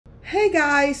Hey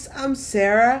guys, I'm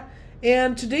Sarah,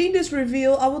 and today in this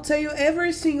review I will tell you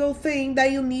every single thing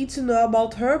that you need to know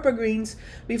about Herpagreens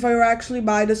before you actually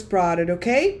buy this product,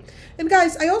 okay? And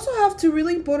guys, I also have two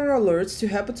really important alerts to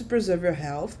help you to preserve your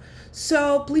health,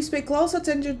 so please pay close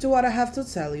attention to what I have to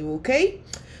tell you, okay?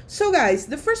 So guys,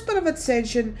 the first part of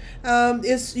attention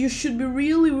is you should be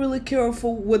really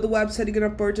careful with the website you're gonna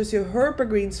purchase your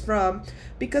Herpagreens from,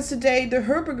 because today the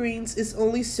Herpagreens is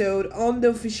only sold on the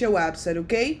official website,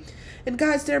 okay? And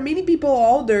guys, there are many people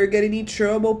out there getting in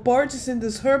trouble purchasing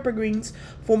this Herpagreens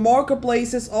from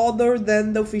marketplaces other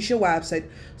than the official website.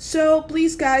 So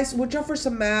please guys, watch out for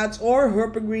some ads or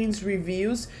Herpagreens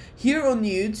reviews here on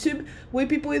YouTube with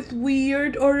people with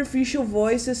weird or artificial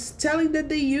voices telling that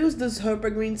they use this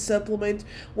Herpagreens supplement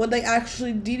when they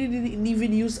actually didn't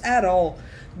even use at all.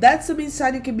 That's some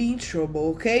sign you can be in trouble,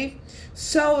 okay?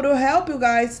 So to help you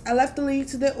guys, I left the link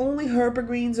to the only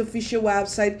Herpagreens official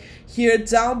website here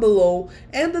down below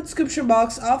and the description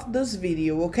box of this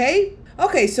video, okay?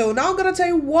 Okay, so now I'm gonna tell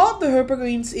you what the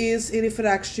Herpagreens is and if it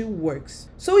actually works.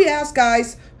 So yes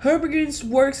guys, Herpagreens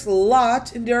works a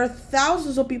lot and there are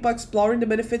thousands of people exploring the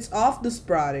benefits of this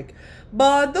product.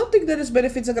 But don't think that these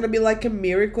benefits are gonna be like a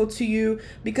miracle to you,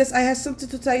 because I have something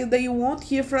to tell you that you won't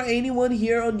hear from anyone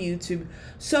here on YouTube.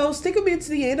 So stick with me to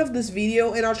the end of this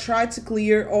video and I'll try to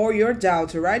clear all your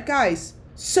doubts, alright guys?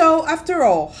 So after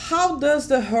all, how does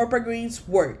the Herpagreens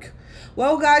work?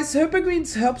 Well guys,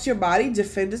 Herpagreens helps your body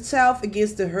defend itself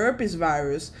against the herpes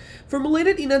virus.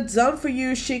 Formulated in a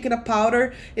done-for-you shaken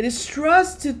powder, it is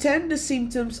trusted to tend the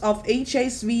symptoms of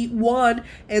HSV 1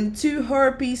 and 2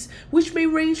 herpes, which may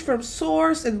range from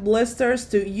sores and blisters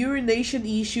to urination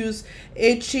issues,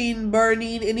 itching,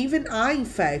 burning, and even eye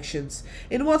infections.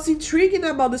 And what's intriguing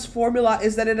about this formula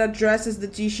is that it addresses the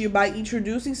tissue by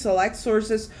introducing select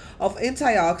sources of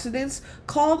antioxidants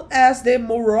called as the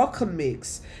Moroccan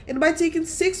mix. And by taking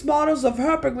 6 bottles of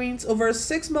Herpagreens over a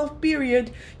 6-month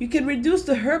period, you can reduce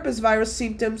the herpes virus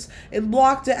symptoms and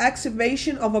block the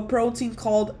activation of a protein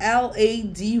called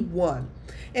LAD1.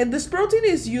 And this protein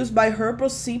is used by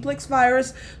Herpes Simplex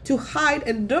Virus to hide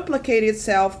and duplicate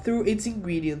itself through its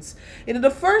ingredients. And in the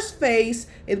first phase,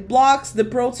 it blocks the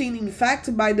protein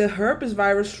infected by the herpes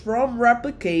virus from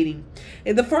replicating.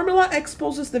 And the formula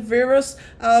exposes the virus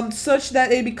such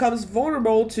that it becomes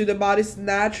vulnerable to the body's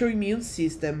natural immune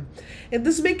system. And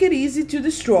this makes it easy to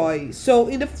destroy. So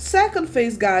in the second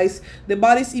phase, guys, the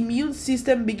body's immune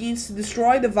system begins to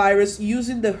destroy the virus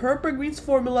using the Herpagreens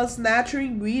formula's natural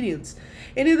ingredients.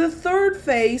 And in the third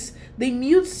phase, the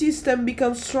immune system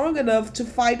becomes strong enough to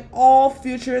fight all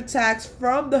future attacks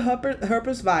from the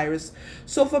herpes virus.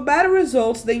 So for better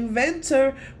results, the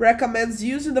inventor recommends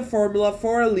using the formula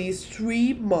for at least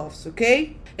 3 months,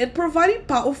 okay? And providing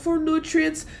powerful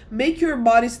nutrients make your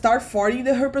body start fighting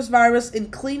the herpes virus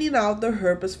and cleaning out the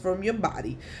herpes from your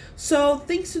body. So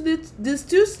thanks to these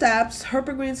 2 steps,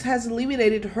 Herpagreens has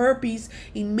eliminated herpes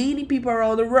in many people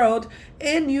around the world,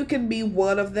 and you can be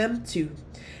one of them too.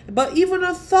 But even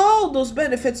with all those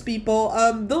benefits, people,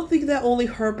 don't think that only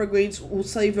Herpagreens will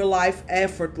save your life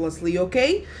effortlessly,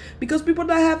 okay? Because people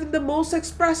that have the most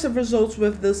expressive results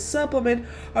with this supplement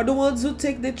are the ones who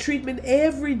take the treatment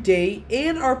every day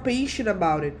and are patient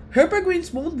about it.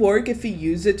 Herpagreens won't work if you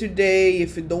use it today,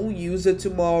 if you don't use it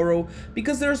tomorrow,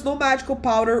 because there's no magical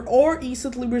powder or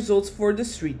instantly results for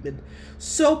this treatment.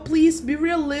 So please be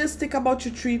realistic about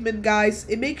your treatment, guys,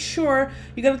 and make sure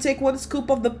you're gonna take 1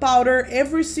 scoop of the powder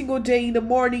every single day in the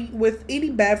morning with any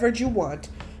beverage you want.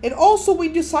 And also, when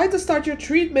you decide to start your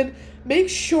treatment, make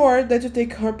sure that you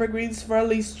take Herpagreens for at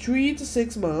least 3 to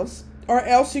 6 months, or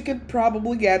else you can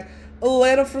probably get a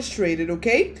little frustrated,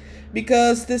 okay?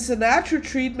 Because this is a natural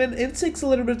treatment and takes a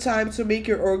little bit of time to make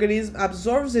your organism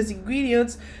absorb these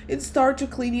ingredients and start to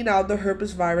cleaning out the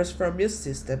herpes virus from your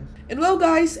system. And well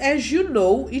guys, as you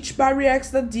know, each body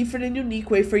reacts in a different and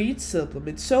unique way for each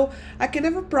supplement. So I can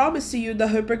never promise you that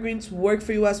Herpagreens work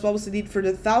for you as well as it did for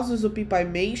the thousands of people I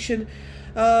mentioned.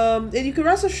 And you can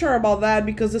rest assured about that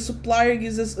because the supplier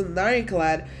gives us an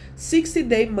ironclad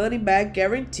 60-day money-back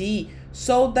guarantee.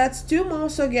 So that's 2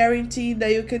 months of guarantee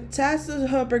that you can test the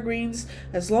Herpagreens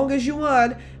as long as you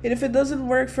want, and if it doesn't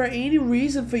work for any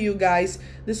reason for you guys,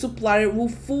 the supplier will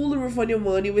fully refund your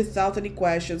money without any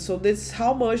questions. So this is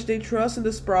how much they trust in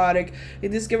this product,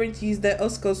 and this guarantees that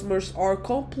us customers are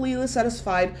completely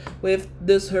satisfied with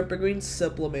this Herpagreens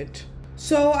supplement.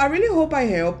 So I really hope I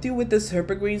helped you with this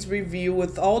Herpagreens review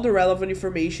with all the relevant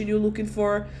information you're looking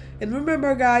for. And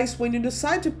remember guys, when you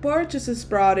decide to purchase this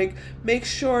product, make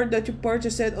sure that you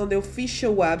purchase it on the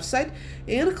official website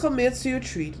and commit to your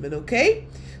treatment, okay?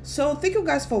 So thank you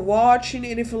guys for watching,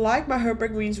 and if you like my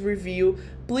Herpagreens review,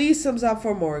 please thumbs up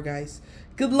for more, guys.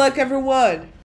 Good luck, everyone!